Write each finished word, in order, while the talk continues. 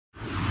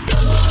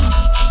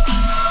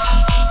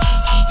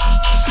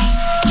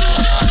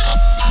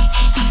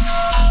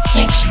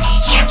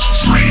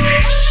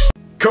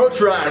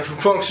Coach Ryan from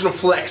Functional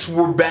Flex.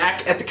 We're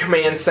back at the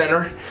command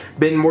center.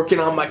 Been working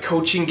on my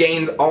coaching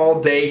gains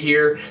all day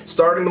here.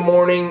 Started in the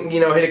morning,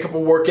 hit a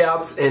couple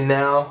workouts, and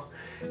now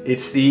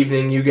it's the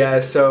evening, you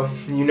guys, so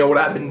you know what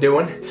I've been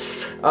doing.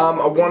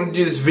 I wanted to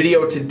do this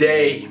video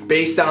today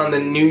based on the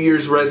New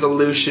Year's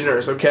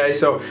resolutioners, okay?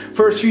 So,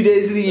 first few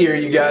days of the year,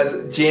 you guys,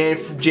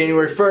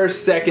 January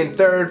 1st, 2nd,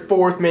 3rd,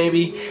 4th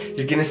maybe,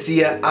 you're gonna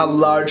see a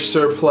large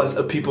surplus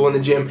of people in the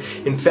gym.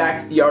 In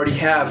fact, you already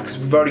have, because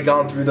we've already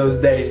gone through those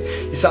days.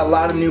 You saw a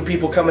lot of new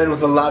people come in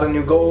with a lot of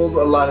new goals,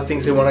 a lot of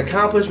things they want to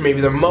accomplish.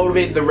 Maybe they're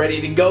motivated, they're ready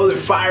to go, they're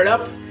fired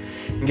up.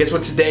 And guess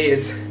what today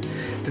is?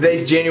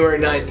 Today's January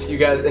 9th, you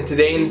guys, and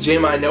today in the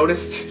gym I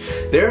noticed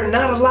there are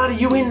not a lot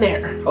of you in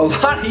there. A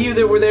lot of you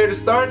that were there to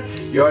start,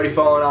 you're already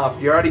falling off.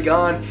 You're already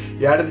gone,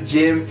 you're out of the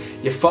gym,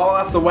 you fall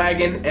off the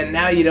wagon, and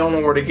now you don't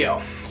know where to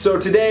go. So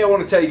today I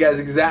want to tell you guys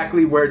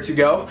exactly where to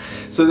go,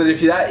 so that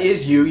if that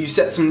is you, you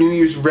set some New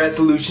Year's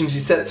resolutions,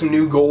 you set some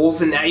new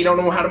goals, and now you don't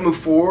know how to move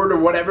forward or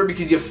whatever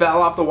because you fell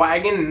off the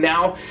wagon, and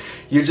now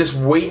you're just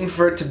waiting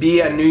for it to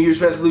be a New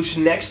Year's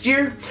resolution next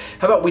year.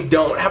 How about we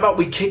don't? How about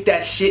we kick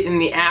that shit in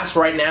the ass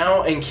right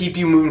now and keep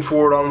you moving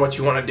forward on what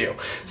you want to do?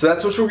 So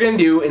that's what we're going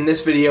to do in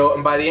this video,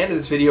 and by the end of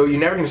this video, you're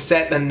never going to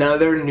set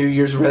another New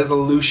Year's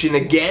resolution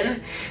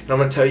again, and I'm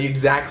going to tell you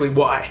exactly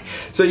why.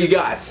 So you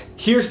guys,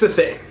 here's the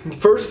thing.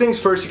 First things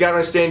first, you got to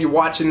understand you're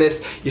watching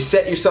this, you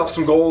set yourself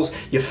some goals,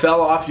 you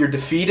fell off, you're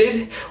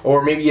defeated,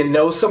 or maybe you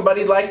know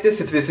somebody like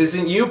this if this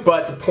isn't you,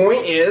 but the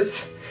point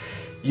is,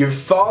 you've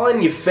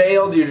fallen, you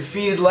failed, you're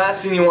defeated.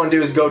 Last thing you want to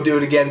do is go do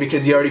it again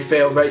because you already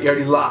failed, right? You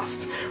already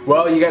lost.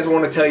 Well, you guys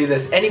want to tell you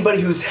this.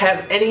 Anybody who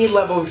has any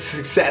level of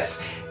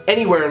success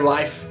anywhere in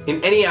life,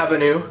 in any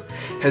avenue,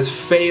 has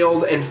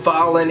failed and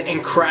fallen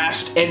and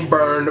crashed and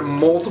burned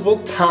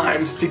multiple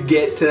times to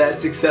get to that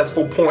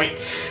successful point.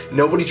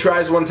 Nobody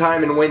tries one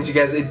time and wins, you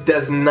guys. It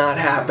does not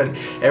happen.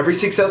 Every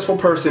successful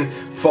person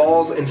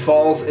falls and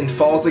falls and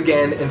falls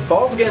again and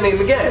falls again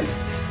and again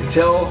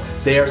until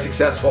they are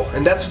successful.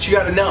 And that's what you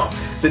gotta know.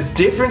 The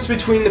difference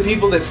between the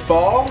people that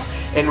fall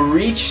and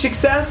reach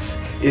success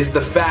is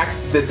the fact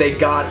that they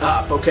got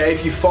up, okay?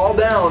 If you fall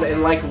down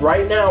and like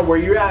right now where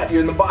you're at, you're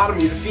in the bottom,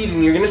 you're defeated,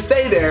 and you're gonna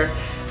stay there,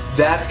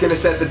 that's gonna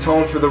set the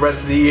tone for the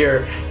rest of the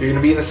year. You're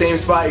gonna be in the same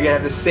spot, you're gonna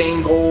have the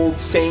same goal,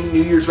 same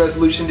New Year's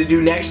resolution to do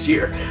next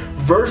year.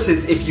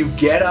 Versus if you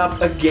get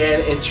up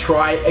again and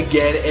try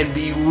again and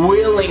be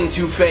willing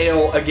to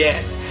fail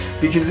again.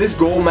 Because this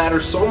goal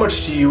matters so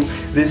much to you,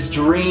 this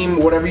dream,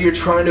 whatever you're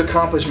trying to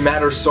accomplish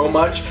matters so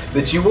much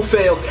that you will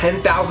fail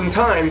 10,000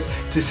 times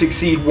to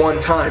succeed one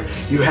time.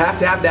 You have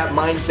to have that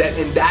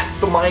mindset, and that's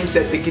the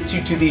mindset that gets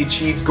you to the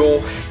achieved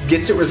goal,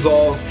 gets it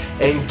resolved,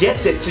 and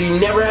gets it so you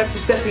never have to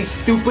set these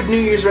stupid New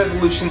Year's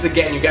resolutions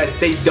again, you guys.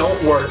 They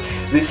don't work.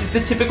 This is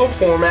the typical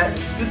format,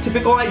 this is the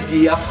typical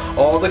idea.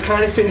 All the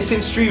kind of fitness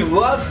industry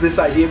loves this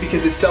idea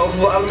because it sells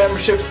a lot of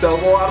memberships,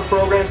 sells a lot of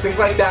programs, things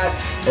like that,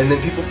 and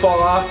then people fall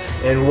off,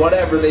 and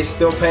whatever, they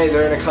still pay,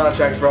 they're in a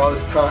contract for all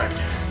this time.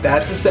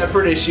 That's a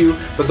separate issue,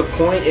 but the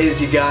point is,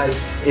 you guys,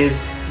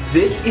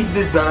 this is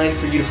designed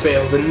for you to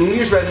fail. The New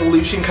Year's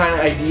resolution kind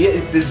of idea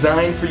is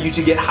designed for you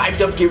to get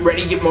hyped up, get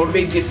ready, get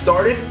motivated, get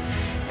started,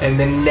 and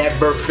then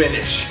never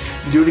finish.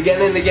 Do it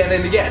again and again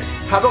and again.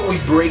 How about we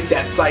break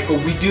that cycle?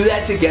 We do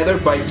that together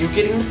by you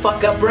getting the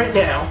fuck up right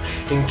now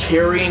and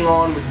carrying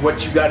on with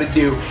what you gotta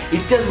do.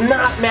 It does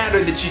not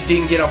matter that you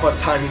didn't get up on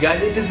time, you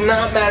guys. It does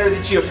not matter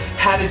that you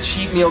had a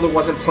cheat meal that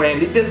wasn't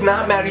planned. It does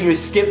not matter you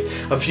skipped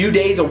a few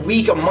days, a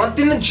week, a month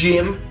in the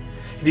gym.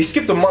 If you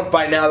skipped a month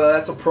by now, though,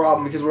 that's a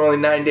problem because we're only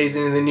 9 days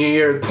into the new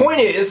year. The point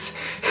is,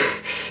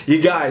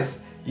 you guys,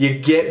 you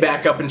get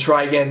back up and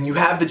try again. You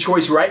have the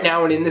choice right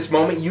now, and in this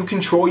moment you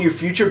control your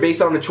future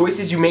based on the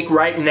choices you make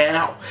right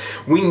now.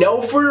 We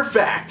know for a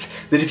fact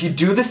that if you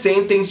do the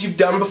same things you've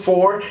done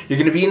before, you're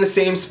going to be in the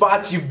same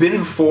spots you've been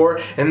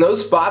before, and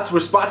those spots were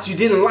spots you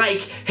didn't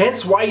like,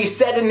 hence why you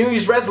set a New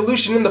Year's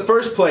resolution in the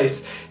first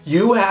place.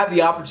 You have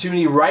the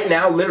opportunity right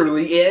now,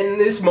 literally in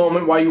this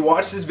moment while you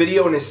watch this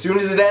video and as soon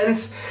as it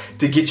ends,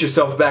 to get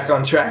yourself back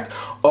on track.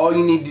 All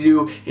you need to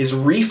do is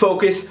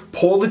refocus,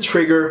 pull the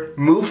trigger,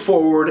 move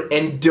forward,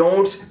 and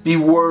don't be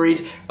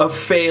worried of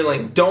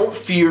failing. Don't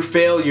fear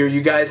failure,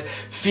 you guys.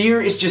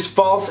 Fear is just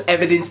false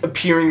evidence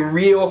appearing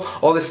real.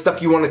 All this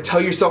stuff you want to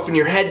tell yourself in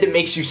your head that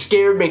makes you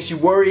scared, makes you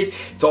worried,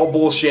 it's all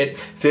bullshit.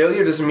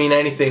 Failure doesn't mean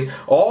anything.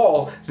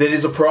 All that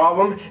is a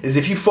problem is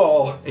if you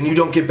fall and you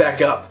don't get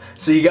back up.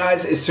 So you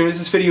guys, as soon as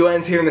this video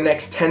ends here in the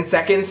next 10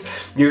 seconds,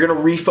 you're going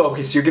to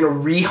refocus, you're going to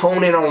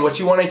re-hone in on what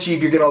you want to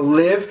achieve, you're going to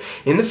live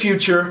in the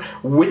future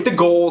with the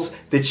goals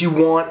that you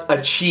want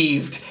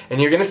achieved. And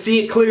you're going to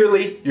see it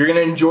clearly, you're going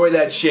to enjoy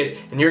that shit,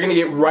 and you're going to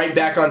get right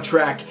back on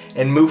track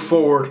and move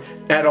forward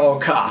at all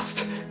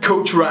costs.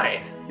 Coach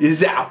Ryan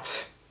is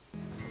out.